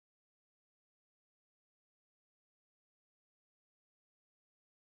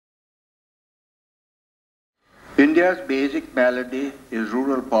India's basic malady is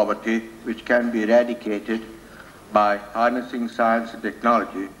rural poverty, which can be eradicated by harnessing science and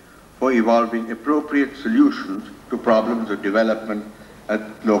technology for evolving appropriate solutions to problems of development at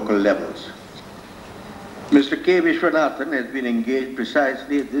local levels. Mr. K. Vishwanathan has been engaged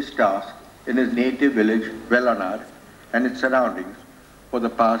precisely at this task in his native village, Velanar, and its surroundings for the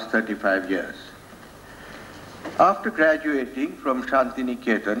past 35 years. After graduating from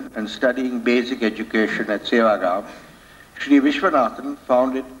Shantiniketan and studying basic education at Sevagam, Sri Vishwanathan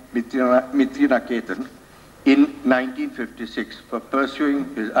founded Mitraniketan in 1956 for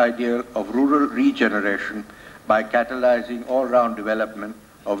pursuing his ideal of rural regeneration by catalyzing all-round development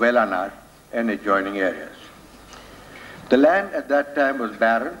of Velanar and adjoining areas. The land at that time was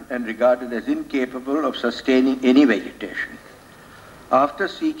barren and regarded as incapable of sustaining any vegetation. After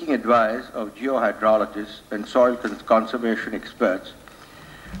seeking advice of geohydrologists and soil conservation experts,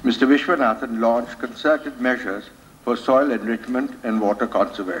 Mr. Vishwanathan launched concerted measures for soil enrichment and water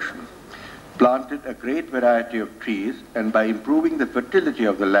conservation, planted a great variety of trees, and by improving the fertility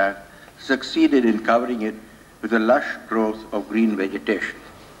of the land, succeeded in covering it with a lush growth of green vegetation.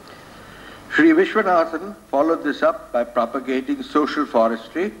 Sri Vishwanathan followed this up by propagating social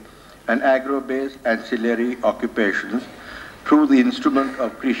forestry and agro-based ancillary occupations through the instrument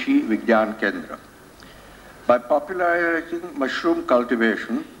of Krishi Vigyan Kendra. By popularizing mushroom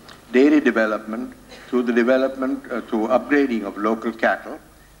cultivation, dairy development, through upgrading of local cattle,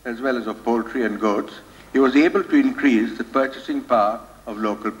 as well as of poultry and goats, he was able to increase the purchasing power of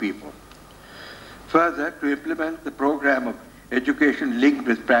local people. Further, to implement the program of education linked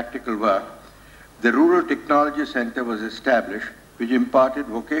with practical work, the Rural Technology Center was established, which imparted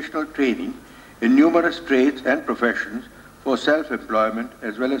vocational training in numerous trades and professions for self-employment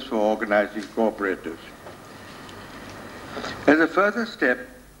as well as for organizing cooperatives. As a further step,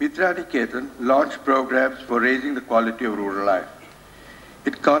 Mitraniketan launched programs for raising the quality of rural life.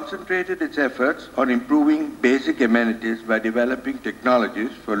 It concentrated its efforts on improving basic amenities by developing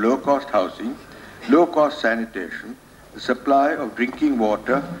technologies for low-cost housing, low-cost sanitation, the supply of drinking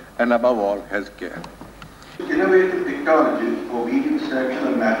water, and above all, healthcare. Innovative technologies for weaving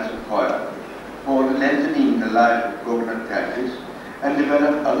circular mats of coir, for lengthening the life of coconut thatches, and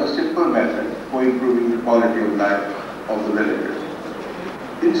develop other simple methods for improving the quality of life of the villagers.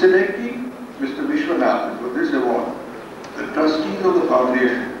 In selecting Mr. Vishwanathan for this award, the trustees of the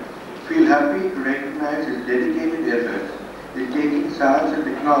foundation feel happy to recognize his dedicated efforts in taking science and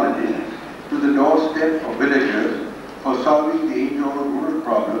technology to the doorstep of villagers for solving the age-old rural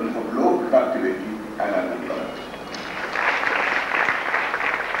problem of low productivity and unemployment.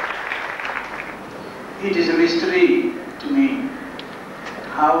 It is a mystery to me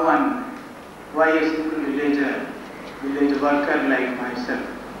how and why a simple village worker like myself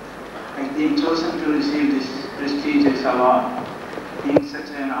has been chosen to receive this prestigious award in such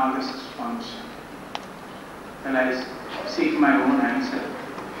an august function. Well, I seek my own answer.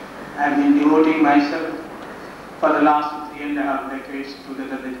 I have been devoting myself for the last 3.5 decades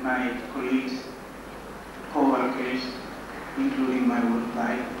together with my colleagues, co-workers, including my own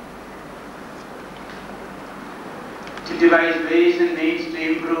wife, to devise ways and means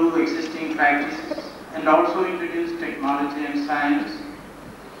to improve existing practices and also introduce technology and science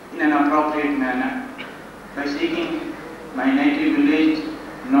in an appropriate manner by seeking my native village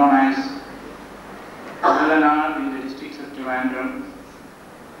known as Velanar in the districts of Trivandrum,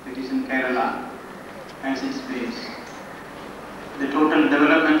 that is in Kerala, as its base. The total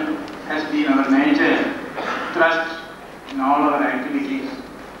development has been our major thrust in all our activities,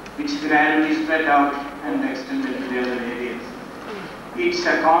 which gradually spread out and extended to the other areas. It's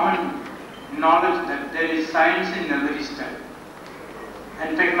a common knowledge that there is science in every step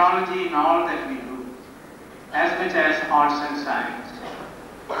and technology in all that we do, as much as arts and science.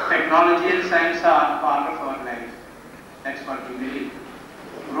 Technology and science are part of our life. That's what we believe.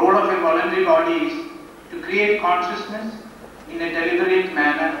 The role of a voluntary body is to create consciousness in a deliberate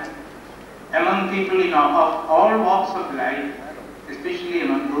manner among people of all walks of life, especially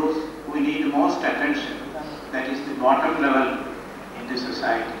among those who need most attention, that is the bottom level in the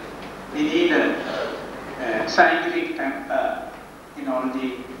society. We need a scientific temper in all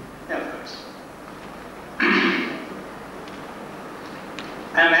the efforts.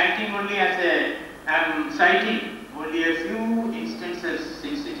 I'm citing only a few instances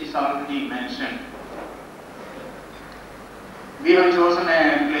since it is already mentioned. We have chosen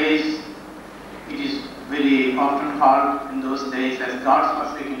a place, it is very often called in those days as God's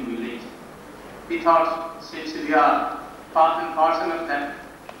forsaken village. We thought, since we are part and parcel of that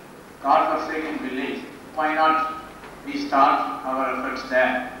God-forsaken village, why not we start our efforts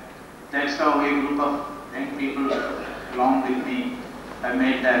there? That's how a group of young people along with me have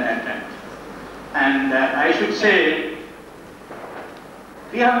made that attempt. And I should say,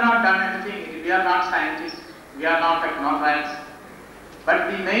 we have not done anything, we are not scientists, we are not technocrats,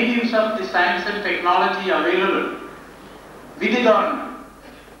 but we made use of the science and technology available with the government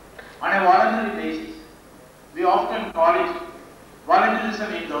on a voluntary basis. We often call it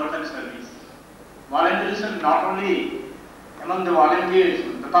volunteerism in government service. Volunteerism not only among the volunteers,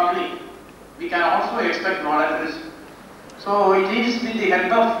 the public, we can also expect volunteerism. So it is with the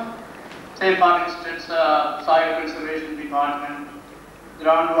help of, say for instance, Soil Conservation Department,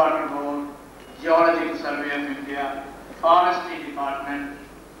 Groundwater Board, Geological Survey of India, Forestry Department,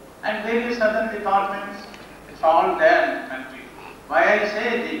 and various other departments. It's all there in the country. Why I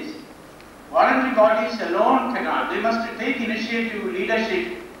say this? Voluntary bodies alone cannot. They must take initiative,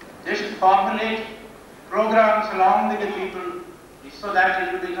 leadership. They should formulate programs along with the people so that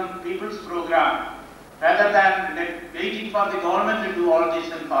it will become people's program, rather than waiting for the government to do all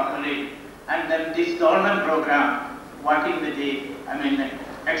this and formulate, and then this government program working with the,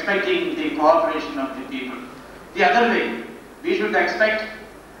 expecting the cooperation of the people. The other way, we should expect,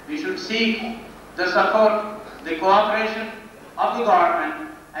 we should seek the support, the cooperation of the government,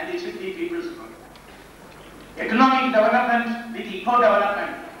 and it should be people's program. Economic development with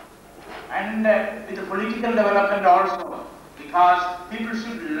eco-development and with the political development also, because people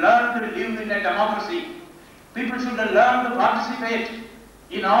should learn to live in a democracy. People should learn to participate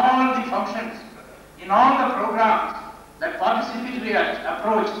in all the functions, in all the programs. That participatory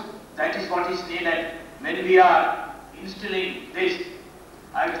approach, that is what is needed when we are instilling this.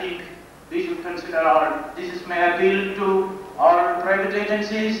 I think we should consider all. This is my appeal to all private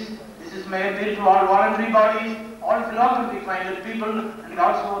agencies. This is my appeal to all voluntary bodies, all philanthropic-minded people, and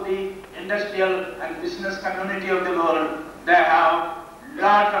also the industrial and business community of the world. They have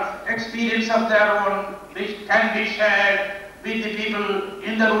lot of experience of their own, which can be shared with the people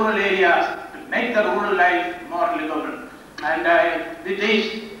in the rural areas to make the rural life more livable. And with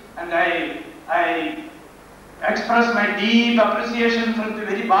this, and I express my deep appreciation from the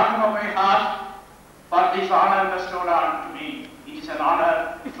very bottom of my heart for this honor bestowed on me. It is an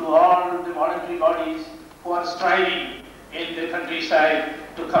honor to all the voluntary bodies who are striving in the countryside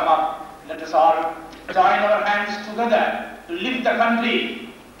to come up. Let us all join our hands together to lift the country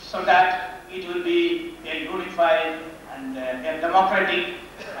so that it will be a unified and a democratic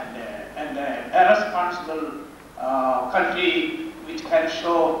and a responsible country which can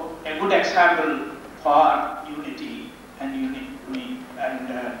show a good example for unity and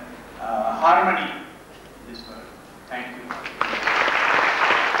harmony in this world. Thank you.